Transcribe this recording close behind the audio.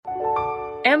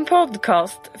En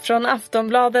podcast från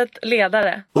Aftonbladet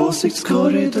Ledare.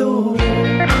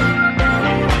 Åsiktskorridoren.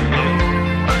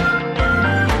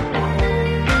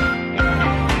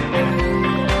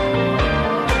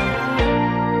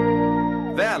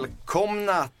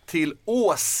 Välkomna till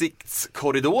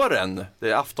Åsiktskorridoren. Det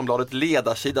är Aftonbladet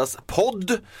Ledarsidas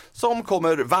podd som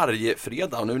kommer varje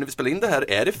fredag. Och nu när vi spelar in det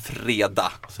här är det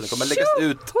fredag. Så det kommer läggas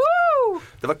ut.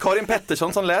 Det var Karin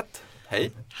Pettersson som lät.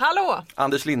 Hej. Hallå.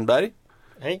 Anders Lindberg.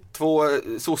 Hej. 2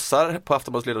 sossar på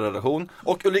Aftonbladets ledarredaktion.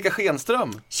 Och Ulrika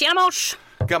Schenström. Tjena mors.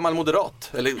 Gammal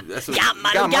moderat. Eller, alltså,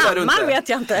 gammal vet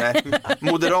jag inte. Nej,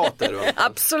 moderat är du.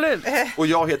 Absolut. Och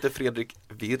jag heter Fredrik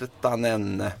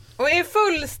Virtanen. Och är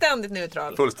fullständigt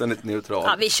neutral. Fullständigt neutral.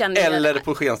 Ja, vi känner eller det.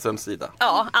 på Schenströms sida.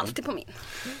 Ja, alltid på min.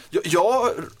 Jag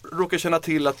råkar känna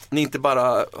till att ni inte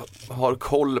bara har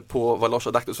koll på vad Lars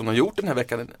Adaktusson har gjort den här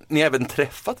veckan. Ni har även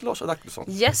träffat Lars Adaktusson.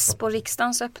 Yes, på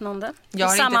riksdagens öppnande. Jag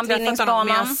har inte träffat honom,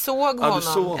 men jag såg honom.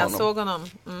 Jag såg honom.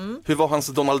 Mm. Hur var hans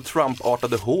Donald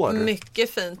Trump-artade hår?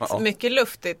 Mycket fint, mycket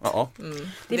luftigt.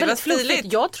 Det är väldigt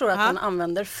fluffigt. Jag tror att han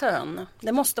använder fön.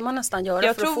 Det måste man nästan göra.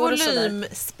 Jag för tror att få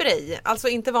volymspray. Alltså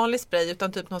inte vanlig spray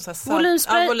utan typ någon sån här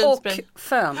volymspray, volymspray och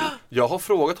fön. Jag har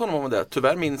frågat honom om det.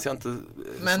 Tyvärr minns jag inte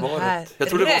svaret. Jag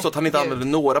tror det var så att han inte använde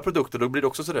några produkter. Då blir det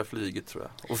också sådär flygigt, tror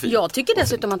jag. Och fint. Jag tycker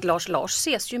dessutom att Lars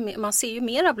ses ju, man ser ju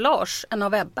mer av Lars än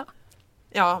av Ebba.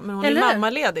 Ja, men hon är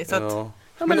mammaledig så att... Ja.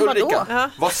 Men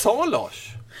Ulrika, vad sa Lars?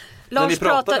 Lars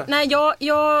pratade, nej,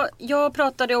 jag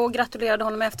pratade och gratulerade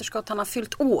honom efterskott. Han har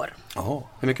fyllt år. Jaha,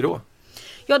 hur mycket då?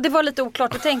 Ja, det var lite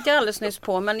oklart. Det tänkte jag alldeles nyss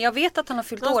på. Men jag vet att han har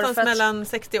fyllt år. Någonstans mellan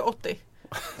 60 och 80.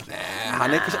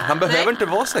 Nej, han behöver inte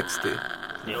vara 60.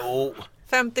 Jo.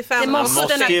 55. Det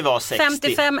måste ju vara 60.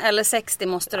 55 eller 60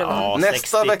 måste det vara.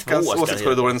 Nästa veckas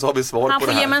Åsiktskorridoren så har vi svar han på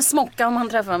det här. Han får ge mig en smocka om han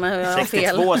träffar mig. Jag har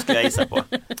 62 ska jag gissa på.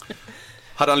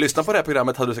 Hade han lyssnat på det här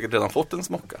programmet hade du säkert redan fått en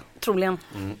smocka. Troligen.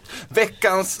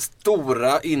 Veckans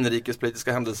stora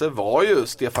inrikespolitiska händelse var ju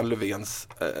Stefan Löfvens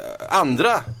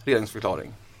andra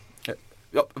regeringsförklaring.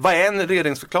 Ja, vad är en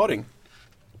regeringsförklaring?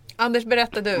 Anders,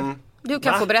 berätta du. Du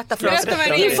kan få berätta för oss.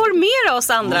 Informera oss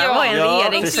andra. Vad är en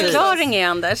regeringsförklaring är,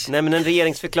 Anders? Nej, men en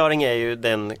regeringsförklaring är ju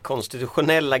den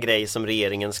konstitutionella grej som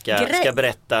regeringen ska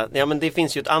berätta. Ja, men det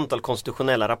finns ju ett antal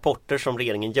konstitutionella rapporter som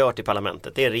regeringen gör till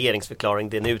parlamentet. Det är regeringsförklaring,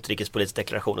 det är en utrikespolitisk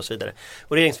deklaration och så vidare.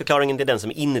 Och regeringsförklaringen, det är den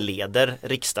som inleder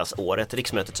riksdagsåret.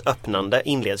 Riksmötets öppnande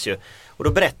inleds ju. Och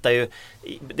då berättar ju,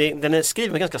 den är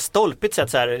skriven på ganska stolpigt sätt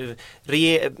så här,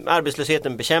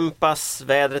 arbetslösheten bekämpas,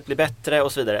 vädret blir bättre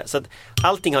och så vidare. Så att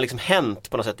allting har liksom hänt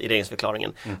på något sätt i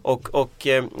regeringsförklaringen. Och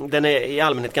den är i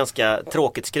allmänhet ganska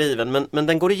tråkigt skriven, men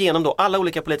den går igenom då alla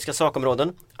olika politiska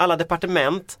sakområden. Alla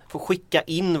departement får skicka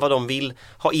in vad de vill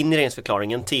ha in i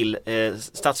regeringsförklaringen till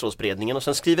statsrådsberedningen och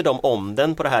sen skriver de om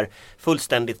den på det här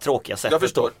fullständigt tråkiga sättet. Jag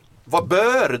förstår. Vad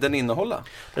bör den innehålla?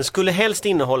 Den skulle helst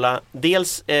innehålla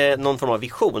dels någon form av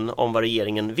vision om vad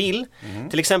regeringen vill.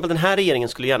 Till exempel den här regeringen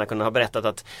skulle gärna kunna ha berättat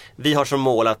att vi har som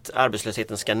mål att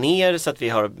arbetslösheten ska ner så att vi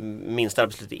har minst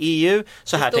arbetslöshet i EU.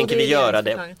 Så här tänker vi göra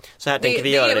det. Så här tänker vi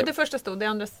göra det. Det första stod, det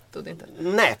andra stod inte.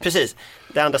 Nej, precis.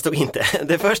 Det andra stod inte.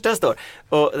 Det första står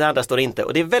och det andra står inte.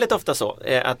 Och det är väldigt ofta så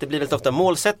att det blir väldigt ofta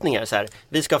målsättningar så här.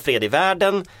 Vi ska ha fred i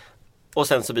världen. Och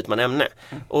sen så byter man ämne.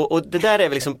 Och det där är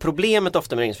väl liksom problemet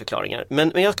ofta med regeringsförklaringar.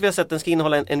 Men jag skulle vilja säga att den ska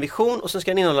innehålla en vision och sen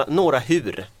ska den innehålla några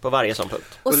hur på varje sån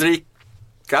punkt.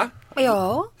 Ulrika?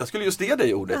 Ja. Jag skulle just ge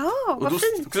dig ordet. Ja, och då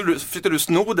försökte du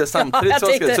sno det samtidigt.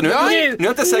 Ja, så nu är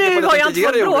jag inte säker på att jag inte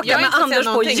ger dig ordet. Nu har jag inte fått bråka med Anders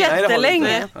på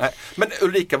jättelänge. Nej. Men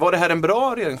Ulrika, var det här en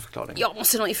bra regeringsförklaring? Jag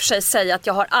måste nog i och för sig säga att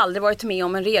jag har aldrig varit med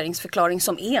om en regeringsförklaring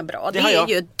som är bra. Det är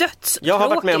ju dödstråkigt. Jag har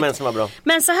varit med om en som var bra.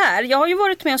 Men så här, jag har ju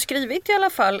varit med och skrivit i alla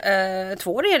fall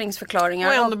 2 regeringsförklaringar.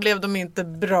 Och ändå blev de inte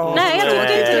bra. Nej, jag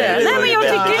tycker inte det. Nej, men jag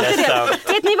tycker inte det.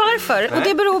 Vet ni varför? Nej. Och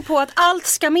det beror på att allt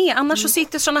ska med. Annars så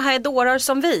sitter såna här dårar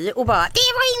som vi och bara,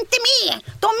 det var inte med.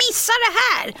 De missar det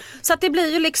här. Så att det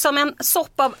blir ju liksom en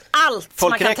sopp av allt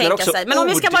folk man kan tänka sig. Men om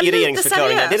vi ska vara lite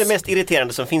seriösa. Det är det mest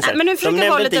irriterande som finns här. Men nu de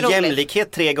nämnde inte roligt.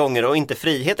 Jämlikhet 3 gånger och inte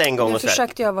frihet en gång. Nu och så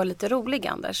försökte jag vara lite rolig,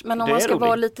 Anders. Men om man ska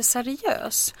vara lite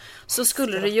seriös så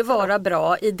skulle det ju vara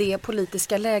bra i det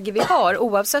politiska läge vi har.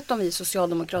 Oavsett om vi är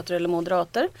socialdemokrater eller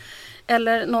moderater.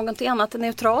 eller någonting annat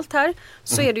neutralt här,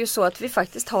 så är det ju så att vi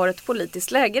faktiskt har ett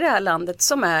politiskt läge i det här landet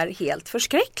som är helt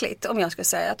förskräckligt, om jag ska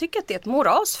säga. Jag tycker att det är ett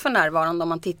moras för närvarande om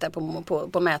man tittar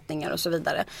på mätningar och så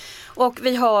vidare. Och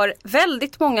vi har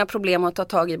väldigt många problem att ta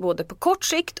tag i både på kort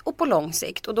sikt och på lång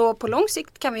sikt. Och då på lång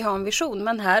sikt kan vi ha en vision,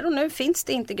 men här och nu finns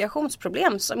det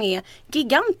integrationsproblem som är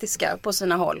gigantiska på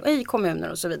sina håll, i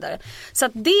kommuner och så vidare. Så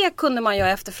att det kunde man ju ha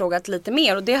efterfrågat lite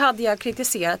mer, och det hade jag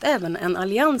kritiserat även en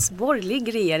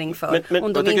alliansborgerlig regering för.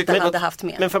 om de inte hade haft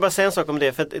med. Men får jag bara säga en sak om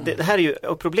det, för att det här är ju,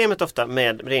 och problemet ofta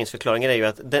med regeringsförklaringar är ju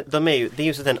att det är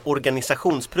ju en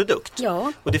organisationsprodukt.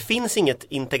 Ja. Och det finns inget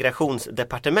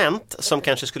integrationsdepartement som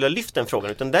kanske skulle ha lyft den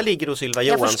frågan, utan där ligger hos Ylva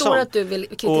Johansson. Jag förstår att du vill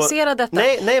kritisera detta,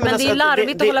 men alltså, det är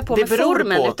larvigt att hålla på med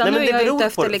formen, utan nu är jag ute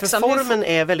efter liksom... För formen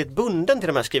är väldigt bunden till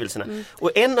de här skrivelserna.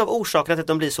 Och en av orsakerna till att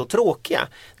de blir så tråkiga,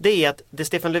 det är att det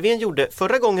Stefan Löfven gjorde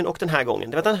förra gången och den här gången,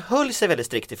 det var att han höll sig väldigt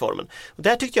strikt i formen. Och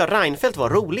där tyckte jag Reinfeldt var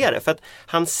roligare, för att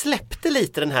han släppte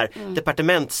lite den här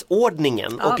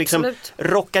departementsordningen och liksom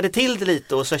rockade till det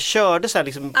lite och så körde så här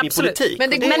liksom i politik. Men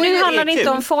nu handlar det inte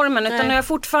om formen, utan nu är jag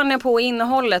fortfarande på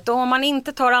innehållet. Och om man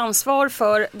inte tar ansvar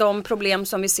för de problem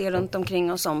som vi ser runt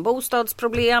omkring oss, som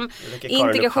bostadsproblem,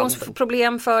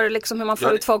 integrationsproblem för liksom hur man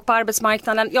får ut folk på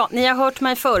arbetsmarknaden. Ja, ni har hört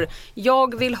mig förr.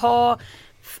 Jag vill ha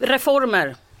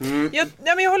reformer. Men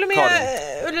jag håller med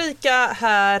Ulrika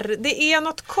här. Det är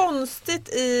något konstigt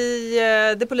i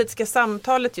det politiska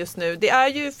samtalet just nu. Det är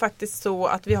ju faktiskt så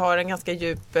att vi har en ganska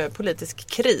djup politisk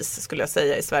kris, skulle jag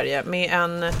säga, i Sverige.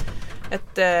 Med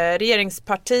ett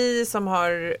regeringsparti som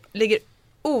ligger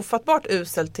ofattbart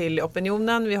uselt till i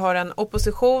opinionen. Vi har en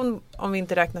opposition, om vi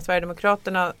inte räknar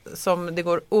Sverigedemokraterna, som det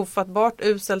går ofattbart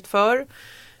uselt för.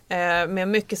 Med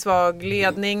mycket svag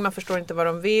ledning, man förstår inte vad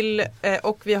de vill,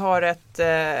 och vi har ett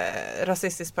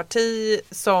rasistiskt parti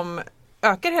som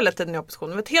ökar hela tiden i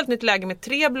oppositionen. Ett helt nytt läge med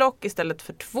 3 block istället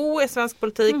för 2 i svensk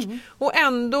politik, och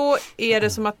ändå är det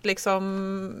som att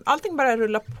liksom allting bara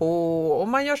rullar på och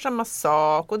man gör samma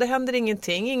sak och det händer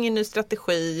ingenting, ingen ny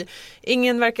strategi,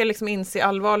 ingen verkar liksom inse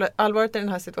allvaret i den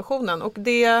här situationen, och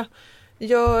det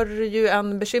gör ju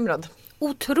en bekymrad.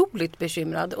 Otroligt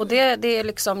bekymrad, och det är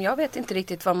liksom, jag vet inte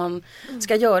riktigt vad man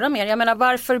ska göra mer. Jag menar,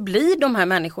 varför blir de här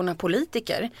människorna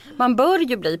politiker? Man bör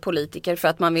ju bli politiker för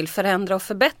att man vill förändra och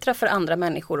förbättra för andra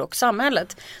människor och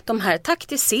samhället. De här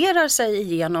taktiserar sig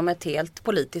igenom ett helt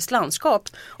politiskt landskap.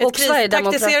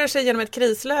 Taktiserar sig genom ett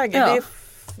krisläge, ja.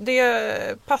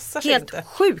 Det passar sig inte. Helt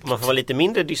sjukt. Om man får vara lite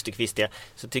mindre dysterkvistiga,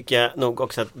 så tycker jag nog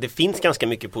också att det finns ganska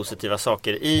mycket positiva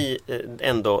saker i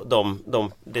ändå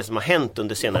det som har hänt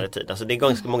under senare tid. Alltså det är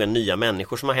ganska många nya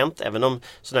människor som har hänt, även om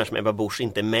sådana som Ebba Busch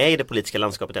inte är med i det politiska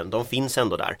landskapet än. De finns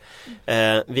ändå där.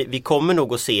 Vi kommer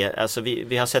nog att se, alltså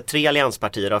vi har sett 3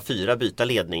 allianspartier av 4 byta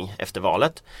ledning efter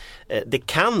valet. Det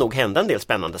kan nog hända en del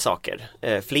spännande saker.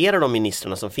 Flera av de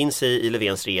ministrarna som finns i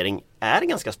Löfvens regering är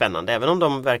ganska spännande, även om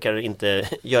de verkar inte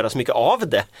göra så mycket av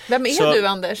det. Vem är du,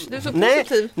 Anders? Du är så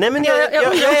positiv. Nej, men jag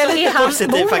är lite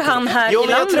positiv faktiskt. Bor han här i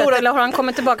landet, eller har han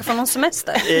kommit tillbaka från någon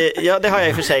semester? Ja, det har jag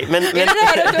i och för sig. Men, är det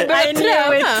där att du börjar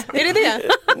träna? Är det det?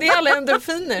 Det är alla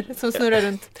endorfiner som snurrar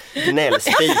runt.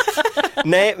 Gnällspik.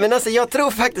 Nej, men alltså jag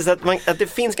tror faktiskt att det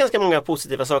finns ganska många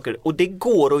positiva saker, och det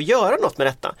går att göra något med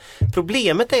detta.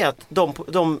 Problemet är att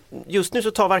just nu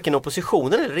så tar varken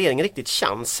oppositionen eller regeringen riktigt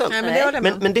chansen. Nej,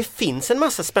 men det finns en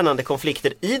massa spännande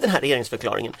konflikter i den här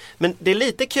regeringsförklaringen. Men det är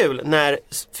lite kul när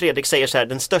Fredrik säger så här: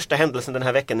 den största händelsen den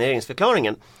här veckan är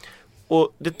regeringsförklaringen.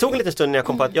 Och det tog en liten stund när jag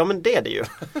kom på att ja, men det är det ju.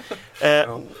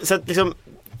 Så att liksom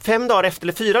 4 dagar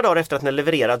efter att den är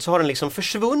levererad så har den liksom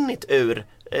försvunnit ur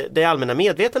det allmänna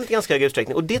medvetandet i ganska hög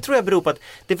utsträckning. Och det tror jag beror på att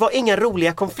det var inga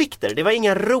roliga konflikter. Det var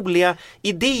inga roliga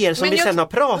idéer som vi sen har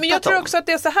pratat om. Men jag tror också att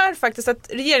det är så här faktiskt, att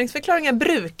regeringsförklaringen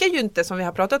brukar ju inte, som vi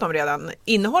har pratat om redan,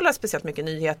 innehålla speciellt mycket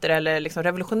nyheter eller liksom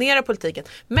revolutionera politiken.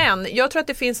 Men jag tror att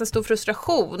det finns en stor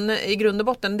frustration i grund och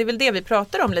botten. Det är väl det vi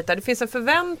pratar om lite. Det finns en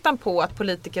förväntan på att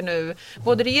politiker nu,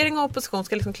 både regering och opposition,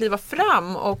 ska liksom kliva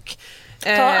fram och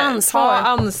ta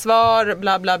ansvar,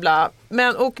 bla bla bla.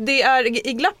 Och det är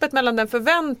i glappet mellan den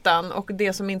förväntan och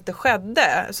det som inte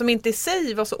skedde, som inte i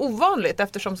sig var så ovanligt,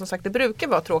 eftersom som sagt det brukar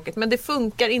vara tråkigt, men det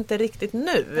funkar inte riktigt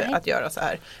nu att göra så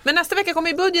här. Men nästa vecka kommer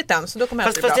i budgeten, så då kommer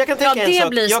fast jag kan tänka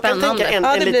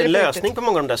en liten lösning på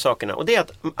många av de där sakerna, och det är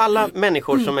att alla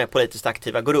människor som är politiskt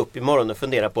aktiva går upp imorgon och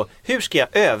funderar på: hur ska jag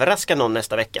överraska någon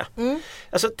nästa vecka?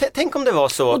 Alltså tänk om det var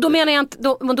så. Och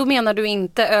då menar du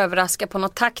inte överraska på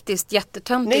något taktiskt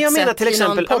jättetöntigt sätt. Nej, jag menar till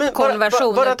exempel i någon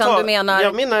popcornversion, utan du menar...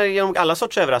 Jag menar genom alla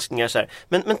sorts överraskningar så här.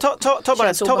 Men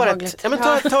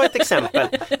ta ett exempel.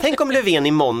 Tänk om Löfven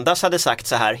i måndags hade sagt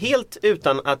så här, helt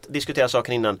utan att diskutera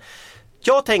saken innan: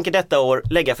 jag tänker detta år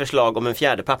lägga förslag om en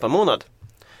 4:e pappamånad.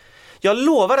 Jag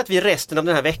lovar att vi resten av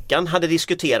den här veckan hade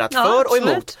diskuterat för och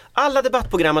emot. Alla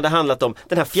debattprogram hade handlat om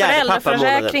den här 4:e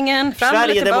pappamånaden.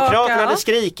 Sverigedemokraterna hade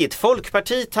skrikit.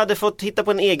 Folkpartiet hade fått hitta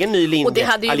på en egen ny linje. Och det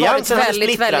hade ju Alliansen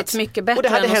varit väldigt mycket bättre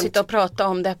än att sitta och prata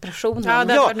om depressionen.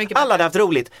 Ja, alla hade haft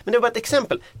roligt. Men det var ett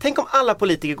exempel. Tänk om alla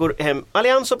politiker går hem.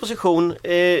 Allians, opposition,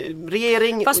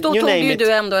 regering. Fast då tog ju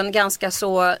du ändå en ganska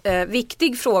så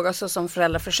viktig fråga, så som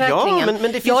föräldraförsäkringen. Ja,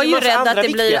 men det finns jag är ju rädd att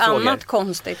det blir annat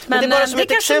konstigt. Men det är bara som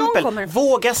ett exempel.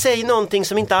 våga säga någonting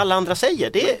som inte alla andra säger.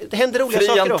 Det händer roliga Fri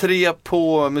saker då. entré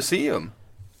på museum.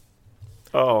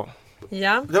 Ja.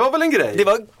 Ja. Det var väl en grej? Det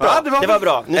var bra. Ja, det var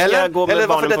bra. Nu ska jag gå med eller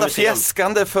varför barnen på detta museum.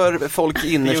 fjäskande för folk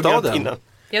i innerstaden?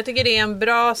 Jag tycker det är en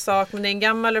bra sak, men det är en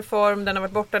gammal reform, den har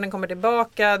varit borta, den kommer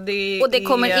tillbaka. Och det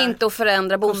kommer inte att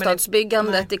förändra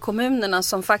bostadsbyggandet i kommunerna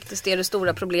som faktiskt är det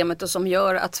stora problemet och som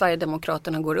gör att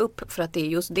Sverigedemokraterna går upp, för att det är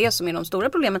just det som är de stora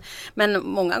problemen. Men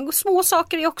många små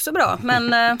saker är också bra.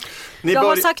 Men jag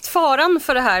har sagt faran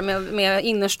för det här med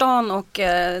innerstan och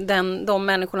de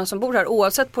människorna som bor här,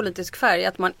 oavsett politisk färg,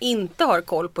 att man inte har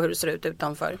koll på hur det ser ut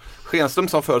utanför. Schenström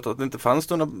sa förut att det inte fanns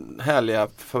några härliga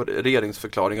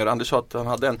regeringsförklaringar. Anders sa att han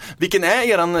hade en. Vilken är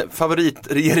eran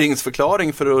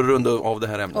favoritregeringsförklaring för att runda av det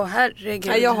här ämnet? Herregud.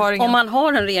 Nej, jag har ingen. Om man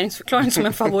har en regeringsförklaring som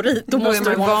en favorit, då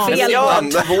måste man vara fel. Jag har 2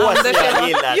 som jag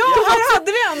gillar. Ja, här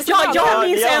hade vi en. Jag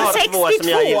minns en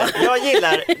 62. Jag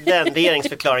gillar den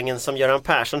regeringsförklaringen som Göran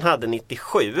Persson hade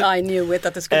 97. I knew it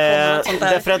att det skulle komma något sånt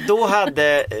där. Därför att då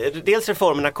hade dels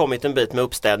reformerna kommit en bit med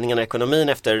uppstädningen och ekonomin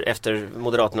efter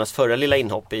Moderaternas förra lilla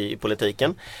inhopp i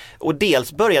politiken. Och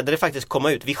dels började det faktiskt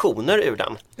komma ut visioner ur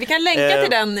den. Vi kan länka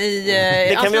till den i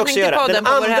det kan vi också göra. Den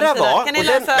andra var, och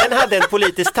den hade en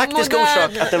politisk taktisk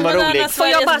orsak att den var rolig. Får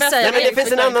jag bara säga, men det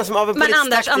finns en annan som av en politisk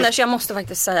men Anders, jag måste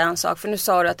faktiskt säga en sak. För nu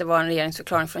sa du att det var en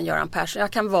regeringsförklaring från Göran Persson.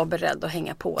 Jag kan vara beredd att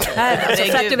hänga på det. Alltså,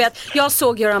 för att du vet, jag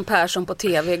såg Göran Persson på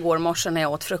tv igår morse när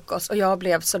jag åt frukost. Och jag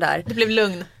blev sådär. Det blev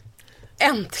lugn.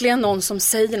 Äntligen någon som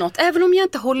säger något. Även om jag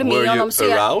inte håller med honom.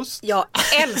 Aroused? Jag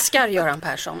älskar Göran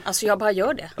Persson. Alltså jag bara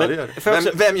gör det.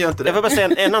 Vem gör inte det? Jag får bara säga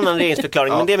en annan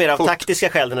regeringsförklaring, men det är mer av taktiska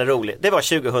skäl den är rolig. Det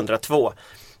var 2002,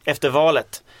 efter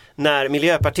valet. När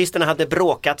miljöpartisterna hade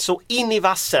bråkat så in i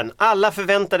vassen. Alla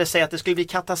förväntade sig att det skulle bli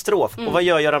katastrof. Och vad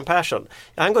gör Göran Persson?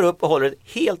 Ja, han går upp och håller en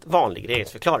helt vanlig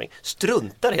regeringsförklaring.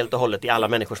 Struntar helt och hållet i alla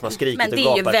människor som har skrikit och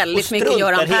gapar. Men det är ju väldigt mycket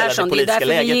Göran Persson. Det är därför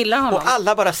vi gillar honom. Och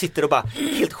alla bara sitter och bara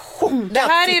helt chockade. Det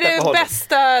här är det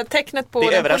bästa tecknet på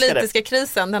den politiska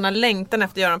krisen. Denna längtan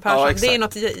efter Göran Persson. Ja, det är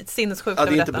något sinnessjukt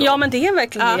över detta. Ja, men det är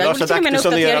verkligen det. Jag gjorde till och med en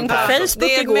uppdatering på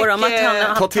Facebook igår om att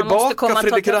han ta tillbaka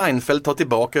Fredrik Reinfeldt, ta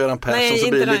tillbaka Göran Persson, så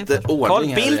blir det lite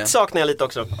Carl Bildt saknar jag lite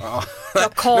också. Ja, nu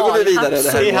går vi vidare.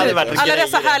 Det hade varit alla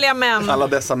dessa härliga män. Alla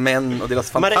dessa män och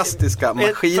deras fantastiska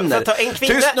maskiner. En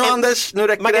kvinna, tyst nu Anders, nu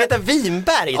räcker Margareta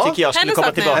Winberg tycker jag skulle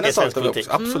komma tillbaka i svensk politik.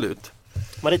 Absolut.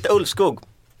 Marita Ulvskog.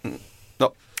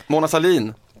 Ja. Mona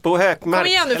Sahlin. Bo Hökmark. Kom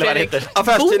igen nu, Fredrik.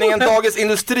 Affärstidningen Dagens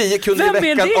Industri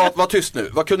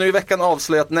kunde i veckan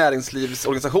avslöja att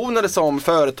näringslivsorganisationer som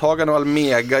Företagarna och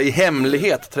Almega i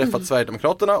hemlighet träffat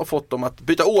Sverigedemokraterna och fått dem att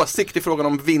byta åsikt i frågan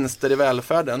om vinster i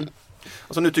välfärden.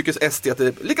 Alltså nu tycker SD att det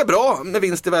är lika bra med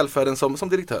vinst i välfärden som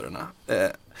direktörerna.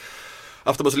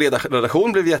 Aftonbladets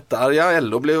ledarredaktion blev jättearga,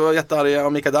 LO blev jättearga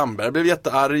och Mikael Damberg blev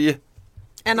jättearg.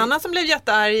 En annan som blev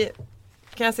jättearg,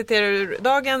 kan jag citera ur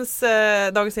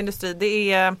Dagens Industri,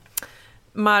 det är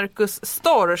Marcus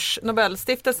Storch,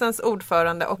 Nobelstiftelsens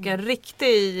ordförande och en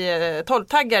riktig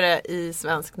tolvtaggare i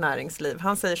svensk näringsliv.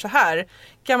 Han säger så här: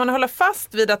 kan man hålla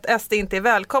fast vid att SD inte är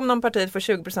välkomna om partiet får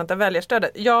 20% av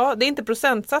väljarstödet? Ja, det är inte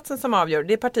procentsatsen som avgör,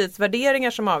 det är partiets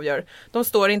värderingar som avgör. De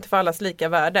står inte för allas lika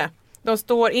värde. De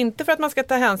står inte för att man ska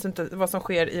ta hänsyn till vad som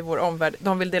sker i vår omvärld.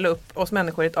 De vill dela upp oss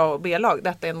människor i ett A- och B-lag.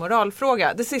 Detta är en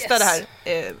moralfråga. Det sista det här.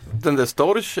 Den där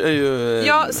Storch är ju...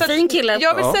 Ja, så fin kille.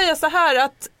 Jag vill säga så här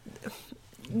att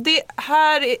det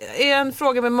här är en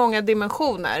fråga med många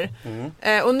dimensioner.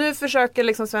 Och nu försöker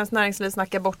liksom Svenskt Näringsliv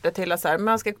snacka bort det till att så här,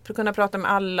 man ska kunna prata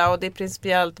med alla och det är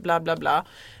principiellt bla bla bla.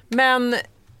 Men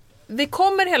vi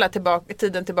kommer hela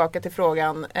tiden tillbaka till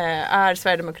frågan, är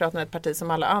Sverigedemokraterna ett parti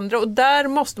som alla andra? Och där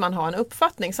måste man ha en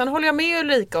uppfattning. Sen håller jag med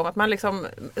Ulrika om att man liksom,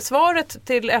 svaret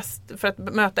till för att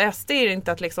möta SD är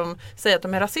inte att liksom säga att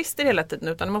de är rasister hela tiden,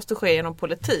 utan det måste ske genom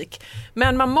politik.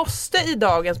 Men man måste i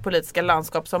dagens politiska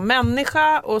landskap som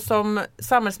människa och som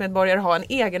samhällsmedborgare ha en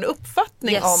egen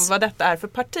uppfattning om vad detta är för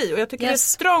parti. Och jag tycker det är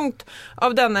strångt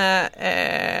av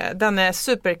denne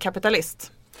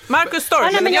superkapitalist. Marcus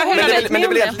Storch. Men det är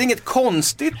väl egentligen inget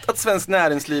konstigt att Svenskt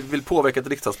Näringsliv vill påverka ett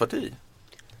riksdagsparti?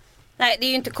 Nej, det är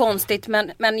ju inte konstigt,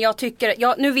 men jag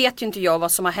tycker, nu vet ju inte jag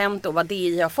vad som har hänt och vad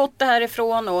DI har fått det här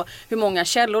ifrån och hur många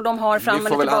källor de har fram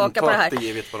eller tillbaka på det här. Vi får väl anta att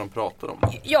DI vet vad de pratar om.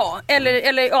 Ja,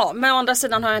 eller men å andra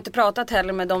sidan har jag inte pratat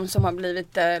heller med de som har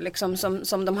blivit liksom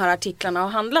som de här artiklarna har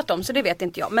handlat om, så det vet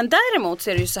inte jag. Men däremot så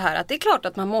är det ju så här att det är klart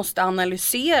att man måste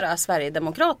analysera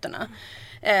Sverigedemokraterna.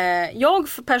 Jag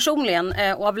personligen,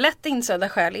 och av lätt insedda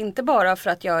skäl, inte bara för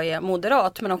att jag är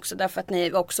moderat, men också därför att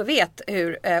ni också vet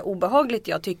hur obehagligt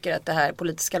jag tycker att det här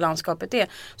politiska landskapet är,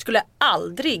 skulle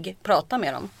aldrig prata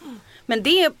med dem. Men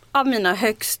det är av mina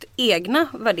högst egna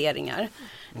värderingar.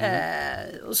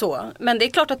 Och så. Men det är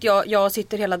klart att jag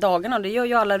sitter hela dagarna, och det gör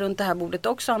ju alla runt det här bordet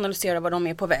också, analyserar vad de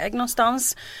är på väg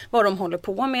någonstans, vad de håller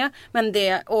på med. Men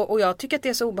och jag tycker att det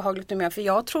är så obehagligt nu med, för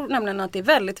jag tror nämligen att det är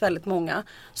väldigt, väldigt många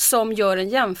som gör en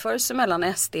jämförelse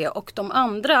mellan SD och de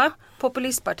andra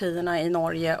populistpartierna i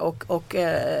Norge och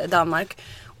Danmark.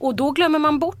 Och då glömmer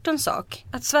man bort en sak.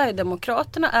 Att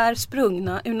Sverigedemokraterna är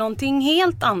sprungna ur någonting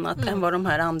helt annat än vad de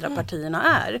här andra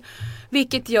partierna är.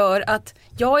 Vilket gör att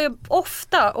jag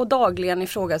ofta och dagligen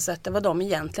ifrågasätter vad de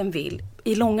egentligen vill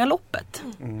i långa loppet.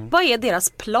 Vad är deras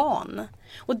plan?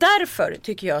 Och därför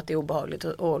tycker jag att det är obehagligt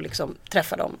att liksom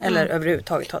träffa dem. Eller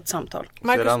överhuvudtaget ha ett samtal.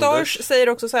 Marcus Storch säger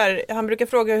också så här, han brukar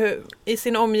fråga i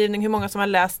sin omgivning hur många som har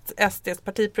läst SDs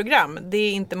partiprogram. Det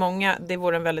är inte många, det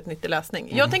vore en väldigt nyttig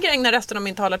läsning. Jag tänker ägna resten av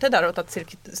min talartid där åt att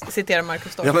citera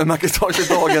Marcus Storch. Ja, men Marcus Storch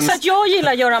är dagens... Så att jag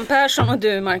gillar Göran Persson och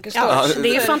du Marcus Storch.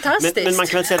 Det är fantastiskt. Men man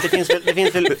kan väl säga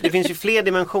att det finns ju fler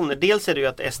dimensioner. Dels är det ju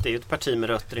att SD är ett parti med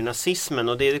rötter i nazismen,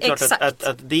 och det är klart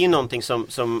att det är någonting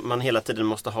som man hela tiden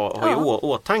måste ha i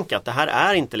åtanke, att det här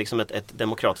är inte liksom ett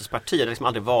demokratiskt parti, det har liksom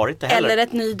aldrig varit det heller. Eller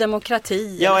ett Ny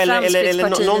Demokrati. Ja,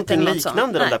 eller någonting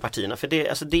liknande de där partierna. För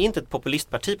det är inte ett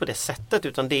populistparti på det sättet,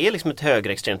 utan det är liksom ett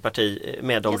högerextremt parti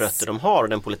med de rötter de har och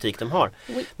den politik de har.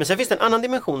 Men sen finns det en annan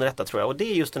dimension i detta, tror jag, och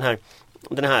det är just den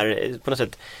här på något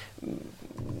sätt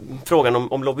frågan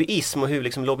om lobbyism och hur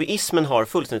liksom lobbyismen har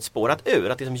fullständigt spårat ur,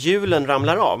 att liksom hjulen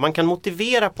ramlar av. Man kan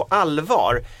motivera på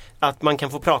allvar att man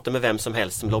kan få prata med vem som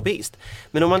helst som lobbyist.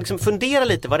 Men om man liksom funderar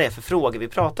lite vad det är för frågor vi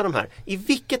pratar om här. I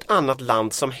vilket annat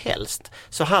land som helst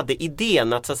så hade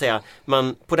idén att, så att säga,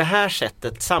 man på det här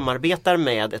sättet samarbetar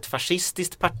med ett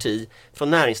fascistiskt parti från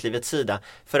näringslivets sida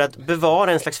för att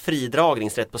bevara en slags fri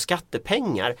dragningsrätt på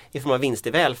skattepengar i form av vinst i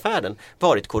välfärden,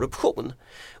 varit korruption.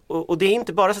 Och det är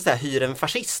inte bara så att säga hyr en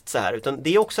fascist så här, utan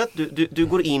det är också att du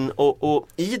går in och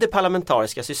i det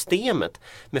parlamentariska systemet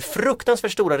med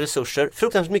fruktansvärt stora resurser,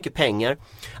 fruktansvärt mycket pengar,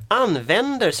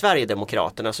 använder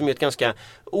Sverigedemokraterna, som är ett ganska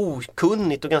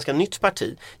okunnigt och ganska nytt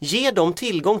parti, ger dem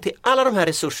tillgång till alla de här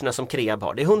resurserna som Kreab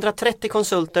har. Det är 130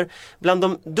 konsulter bland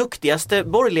de duktigaste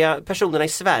borgerliga personerna i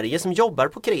Sverige som jobbar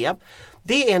på Kreab.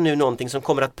 Det är nu någonting som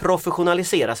kommer att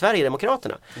professionalisera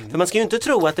Sverigedemokraterna. För man ska ju inte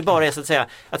tro att det bara är så att säga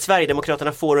att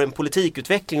Sverigedemokraterna får en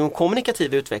politikutveckling och en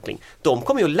kommunikativ utveckling. De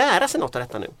kommer ju att lära sig något av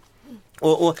detta nu.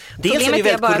 Och dels är det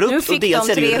väldigt korrupt och dels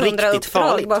är det ju riktigt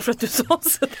farligt. Bara för att du sa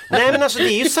så. Nej, men alltså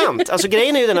det är ju sant. Alltså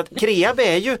grejen är ju den att Kreab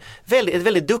är ju ett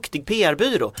väldigt duktig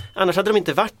PR-byrå. Annars hade de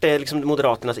inte varit liksom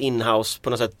Moderaternas inhouse på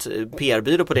något sätt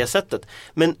PR-byrå på det sättet.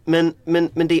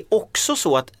 Men det är också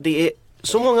så att det är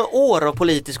så många år av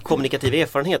politisk kommunikativ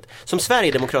erfarenhet som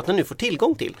Sverigedemokraterna nu får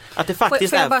tillgång till. Att det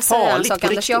faktiskt är farligt på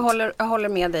riktigt. Jag håller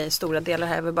med dig i stora delar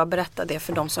här. Jag vill bara berätta det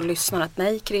för de som lyssnar, att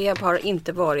nej, Kreab har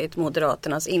inte varit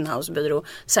Moderaternas inhousebyrå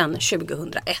sedan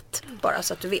 2001. Bara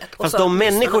så att du vet. Fast de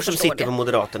människor som sitter på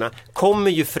Moderaterna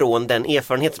kommer ju från den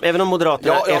erfarenhet. Även om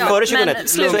Moderaterna är före 2001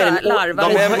 så är de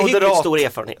har hyggligt stor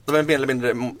erfarenhet. De är mer eller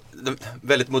mindre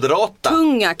väldigt moderata.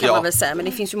 Tunga kan man väl säga, men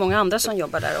det finns ju många andra som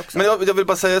jobbar där också. Men jag vill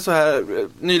bara säga så här,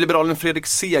 nyliberalen Fredrik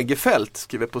Segerfeldt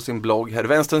skriver på sin blogg här: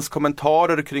 vänsterns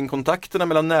kommentarer kring kontakterna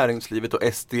mellan näringslivet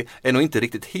och SD är nog inte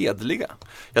riktigt hedliga.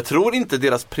 Jag tror inte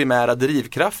deras primära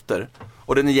drivkrafter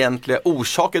och den egentliga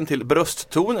orsaken till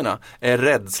brösttonerna är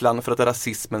rädslan för att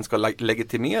rasismen ska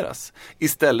legitimeras.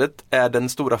 Istället är den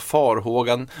stora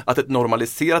farhågan att ett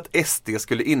normaliserat SD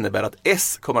skulle innebära att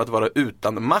S kommer att vara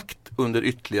utan makt under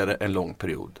ytterligare en lång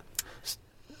period.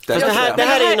 Det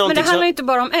här är men det handlar inte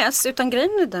bara om S, utan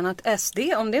grejen är den att SD,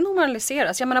 om det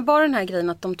normaliseras, jag menar bara den här grejen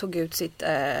att de tog ut sitt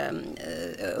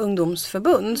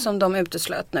ungdomsförbund som de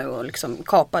uteslöt nu och liksom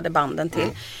kapade banden till.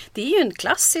 Det är ju ett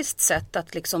klassiskt sätt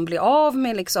att liksom bli av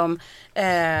med liksom,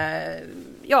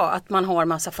 att man har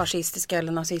massa fascistiska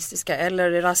eller nazistiska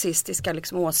eller rasistiska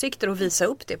liksom åsikter och visa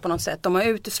upp det på något sätt. De har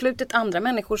uteslutit andra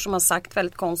människor som har sagt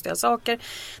väldigt konstiga saker.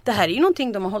 Det här är ju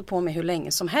någonting de har hållit på med hur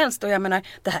länge som helst, och jag menar,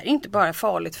 det här är inte bara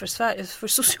farligt för Sverige, för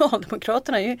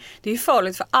Socialdemokraterna, det är ju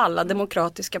farligt för alla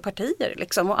demokratiska partier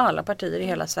liksom, och alla partier i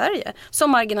hela Sverige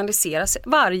som marginaliseras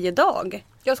varje dag.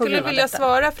 Jag skulle vilja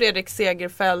svara Fredrik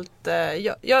Segerfeldt,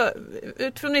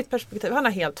 utifrån mitt perspektiv, han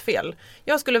har helt fel.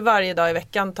 Jag skulle varje dag i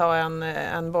veckan ta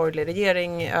en borgerlig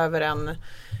regering över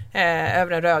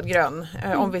en rödgrön,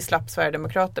 om vi slapp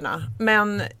Sverigedemokraterna.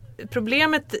 Men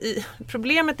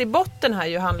problemet i botten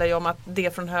här handlar ju om att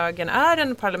det från högern är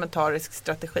en parlamentarisk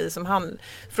strategi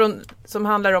som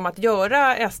handlar om att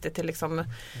göra SD till liksom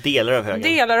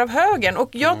delar av högern. Och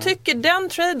jag tycker den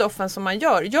trade-offen som man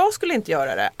gör, jag skulle inte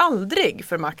göra det, aldrig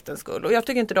för maktens skull. Och jag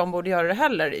tycker inte de borde göra det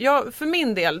heller. För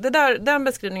min del, den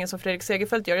beskrivningen som Fredrik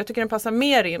Segerfeldt gör, jag tycker den passar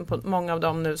mer in på många av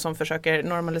dem nu som försöker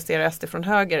normalisera SD från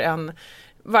höger än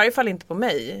I varje fall inte på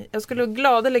mig. Jag skulle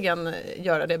gladeligen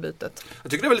göra det bytet.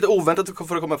 Jag tycker det är väldigt oväntat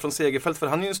för att komma från Segerfeldt, för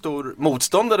han är ju en stor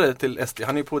motståndare till SD.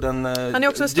 Han är ju på den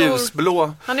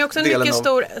ljusblå. Han är också en mycket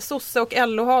stor sosse- och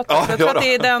LO-hatare. Ja, jag tror att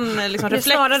det är den liksom,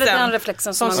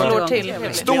 reflexen som slår till.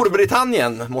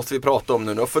 Storbritannien måste vi prata om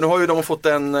nu då, för nu har ju de fått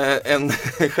en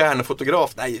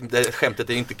stjärnfotograf. Nej, det skämtet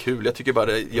är inte kul. Jag tycker bara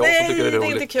det är jag som tycker det är roligt. Nej,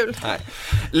 det är inte kul. Nej.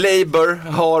 Labour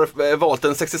har valt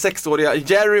den 66-åriga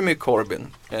Jeremy Corbyn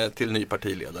till ny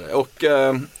partiledare. Och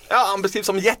han beskrivs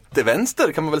som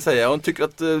jättevänster kan man väl säga. Hon tycker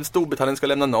att Storbritannien ska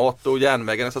lämna NATO och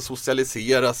järnvägarna ska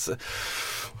socialiseras.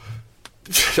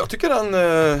 Jag tycker han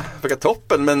verkar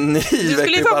toppen, men ni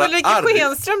skulle ju vara lika på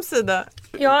Henströms sida.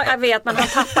 Ja, jag vet, men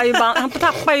han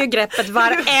tappar ju greppet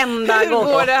varenda gång.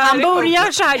 Han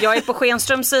börjar så här, jag är på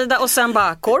Schenströms sida och sen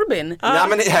bara Corbyn. Ja,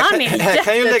 men här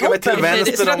kan ju lägga mig till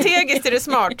vänster. Strategiskt är det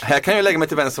smart. Här kan jag lägga mig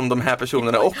till vänster om de här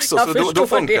personerna också, så då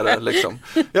funkar det liksom.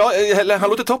 Ja, han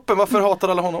låter toppen, varför hatar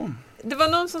alla honom? Det var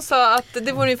någon som sa att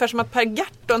det var ungefär som att Per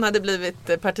Gahrton hade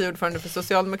blivit partiordförande för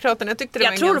Socialdemokraterna.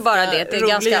 Jag tror bara det är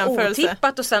ganska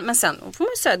otippat. Men sen får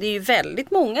man säga, det är ju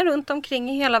väldigt många runt omkring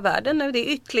i hela världen nu. Det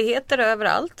är ytterligheter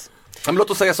överallt. Men låt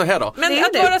oss säga så här då. Men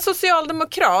att vara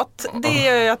socialdemokrat, det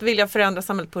är ju att vilja förändra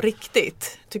samhället på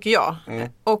riktigt, tycker jag.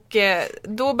 Och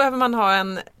då behöver man ha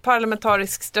en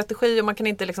parlamentarisk strategi och man kan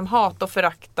inte liksom hata och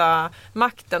förakta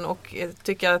makten och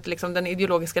tycka att liksom den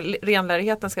ideologiska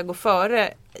renlärigheten ska gå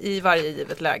före i varje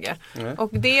givet läge. Och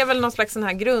det är väl någon slags sån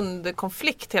här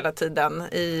grundkonflikt hela tiden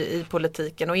i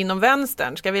politiken och inom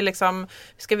vänstern.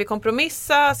 Ska vi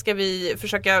kompromissa? Ska vi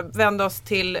försöka vända oss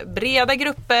till breda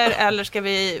grupper eller ska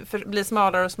vi bli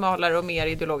smalare och smalare och mer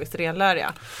ideologiskt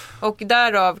renläriga? Och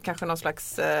därav kanske någon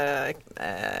slags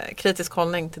kritisk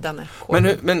hållning till denna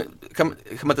kår. Men kan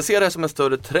man inte se det här som en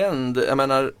större trend? Jag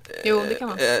menar, jo, det kan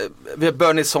man. Vi har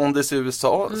Bernie Sanders i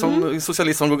USA som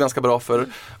socialism går ganska bra för.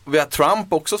 Vi har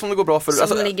Trump också som det går bra för.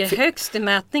 Som ligger högst i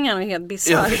mätningarna och helt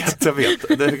bisarrt. Jag vet.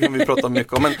 Det kan vi prata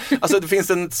mycket om. Men alltså, det finns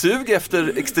en sug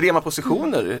efter extrema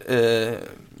positioner.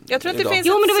 Jag tror att det finns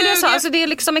men det var det jag sa. Alltså, det är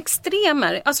liksom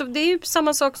extremer. Alltså, det är ju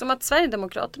samma sak som att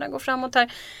Sverigedemokraterna går framåt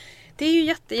här. Det är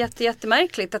ju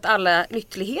jättemärkligt att alla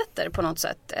ytterligheter på något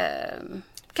sätt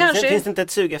kanske... Finns det inte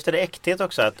ett sug efter det äkthet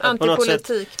också? Att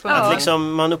antipolitik. På något sätt, att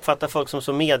liksom man uppfattar folk som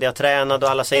så mediatränade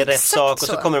och alla säger rätt sak och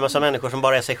så kommer det en massa människor som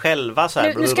bara är sig själva. Så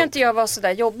här. Nu ska inte jag vara så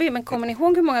där jobbig, men kommer ni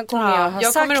ihåg hur många gånger jag har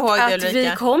sagt att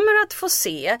vi kommer att få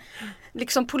se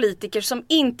liksom politiker som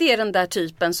inte är den där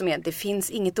typen som är det finns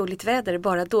inget dåligt väder,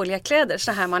 bara dåliga kläder.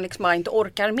 Så här man liksom bara inte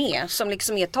orkar med. Som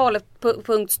liksom är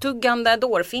talepunktstuggande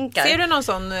dårfinkar. Ser du någon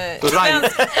sån?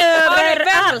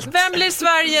 Överallt. Vem blir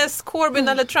Sveriges Corbyn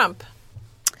eller Trump?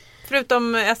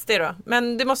 Förutom SD då.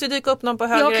 Men det måste ju dyka upp någon på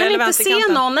höger eller vänsterkanten. Jag kan inte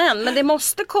se någon än, men det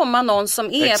måste komma någon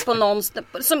som är på någon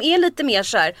som är lite mer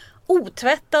så här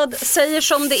otvättad, säger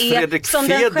som det är. Fredrik som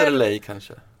Federley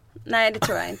kanske? Nej, det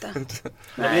tror jag inte.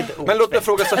 Men låt mig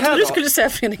fråga så här då. Jag tror du skulle säga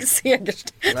Fredrik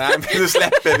Segerstedt. Nej, men nu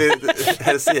släpper vi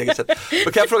herr Segerstedt.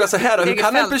 Då kan jag fråga så här då. Hur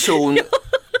kan en person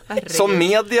som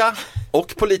media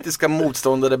och politiska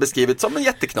motståndare beskrivit som en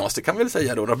jätteknasig, kan vi väl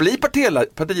säga då, bli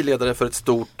partiledare för ett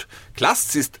stort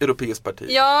klassiskt europeiskt parti?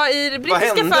 Ja, i det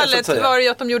brittiska fallet var det ju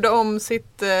att de gjorde om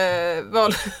sitt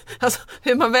val, alltså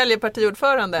hur man väljer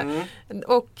partiordförande.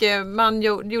 Och man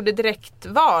gjorde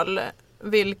direktval,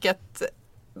 vilket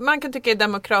man kan tycka är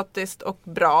demokratiskt och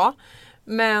bra.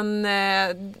 Men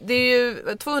det är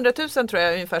ju 200 000 tror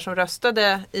jag ungefär som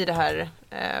röstade i det här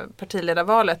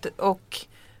partiledarvalet. Och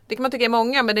det kan man tycka är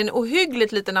många, men det är en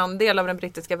ohyggligt liten andel av den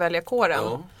brittiska väljarkåren.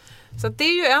 Så att det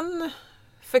är ju en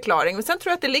förklaring. Men sen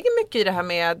tror jag att det ligger mycket i det här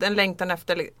med en längtan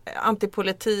efter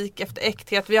antipolitik, efter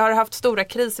äkthet. Vi har haft stora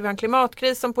kriser. Vi har en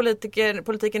klimatkris som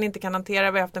politiken inte kan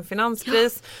hantera. Vi har haft en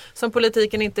finanskris som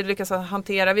politiken inte lyckas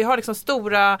hantera. Vi har liksom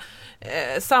stora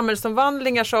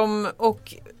samhällsomvandlingar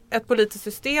och ett politiskt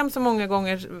system som många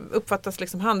gånger uppfattas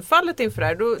liksom handfallet inför det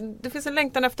här. Det finns en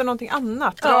längtan efter någonting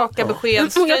annat. Raka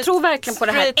besked. Jag tror verkligen på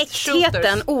det här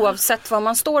äktheten oavsett vad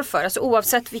man står för. Alltså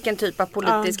oavsett vilken typ av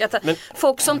politisk.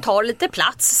 Folk som tar lite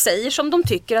plats säger som de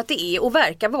tycker att det är och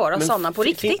verkar vara sådana på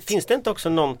riktigt. Finns det inte också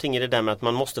någonting i det där med att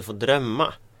man måste få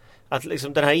drömma? Att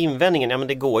liksom den här invändningen, ja men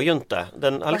det går ju inte.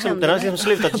 Den har liksom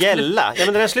slutat gälla. Ja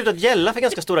men den har slutat gälla för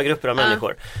ganska stora grupper av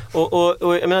människor.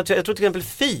 Och jag menar, jag tror till exempel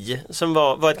Fi som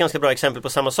var ett ganska bra exempel på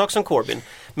samma sak som Corbyn.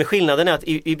 Men skillnaden är att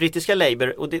i brittiska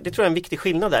Labour, och det tror jag är en viktig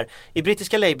skillnad där. I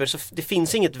brittiska Labour så det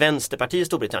finns inget vänsterparti i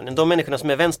Storbritannien. De människorna som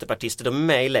är vänsterpartister, de är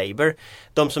med i Labour.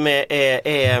 De som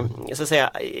är så att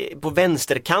säga på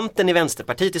vänsterkanten i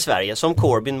vänsterpartiet i Sverige, som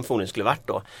Corbyn förmodligen skulle varit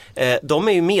då. De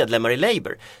är ju medlemmar i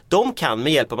Labour. De kan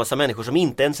med hjälp av massa människor som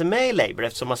inte ens är med i Labour,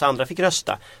 eftersom massa andra fick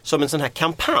rösta, som en sån här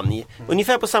kampanj.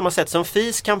 Ungefär på samma sätt som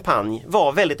FIs kampanj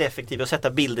var väldigt effektiv att sätta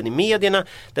bilden i medierna.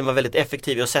 Den var väldigt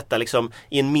effektiv att sätta liksom,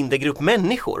 i en mindre grupp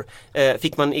människor.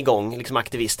 Fick man igång liksom,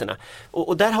 aktivisterna.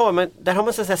 Och där har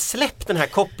man så att säga, släppt den här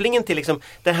kopplingen till liksom,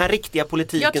 den här riktiga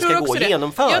politiken ska gå att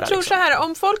genomföra. Jag tror så här,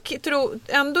 om folk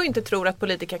ändå inte tror att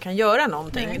politiker kan göra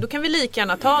någonting, då kan vi lika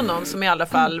gärna ta någon som i alla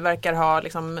fall verkar ha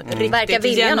liksom,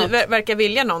 verkar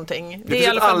vilja någonting. Det är i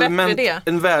alla fall bättre det.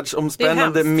 En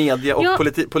världsomspännande media och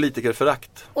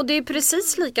politikerförakt. Och det är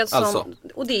precis lika som,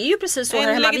 och det är ju precis så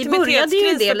här hemma. Vi började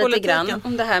ju det lite grann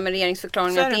om det här med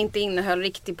regeringsförklaringen, att det inte innehöll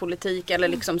riktig politik eller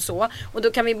liksom så. Och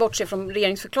då kan vi bortse från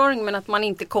regeringsförklaringen, men att man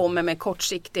inte kommer med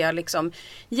kortsiktiga liksom,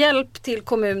 hjälp till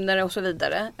kommuner och så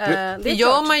vidare. Det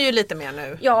gör man ju lite mer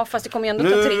nu. Ja, fast det kommer ju ändå ta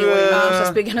 3 år innan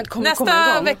bostadsbyggandet kommer komma igång.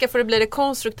 Nästa vecka får det bli det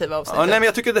konstruktiva avsnittet. Ja, nej, men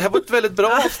jag tycker det här var ett väldigt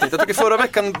bra avsnitt. Jag tycker förra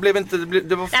veckan blev inte...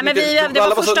 Det var, nej, men det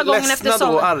var första gången efter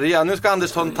sommaren. Och arga. Nu ska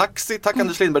Anders ta en taxi. Tack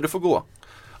Anders Lindberg, du får gå.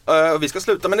 Vi ska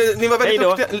sluta, men ni var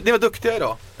väldigt duktiga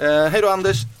idag. Hej då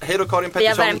Anders, hej då Karin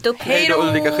Pettersson. Vi har värmt upp. Hej då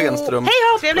Ulrika Schenström. Hej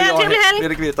då, trevlig helg.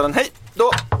 Fredrik Virtanen, hej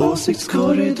då.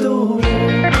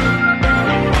 Åsiktskorridoren.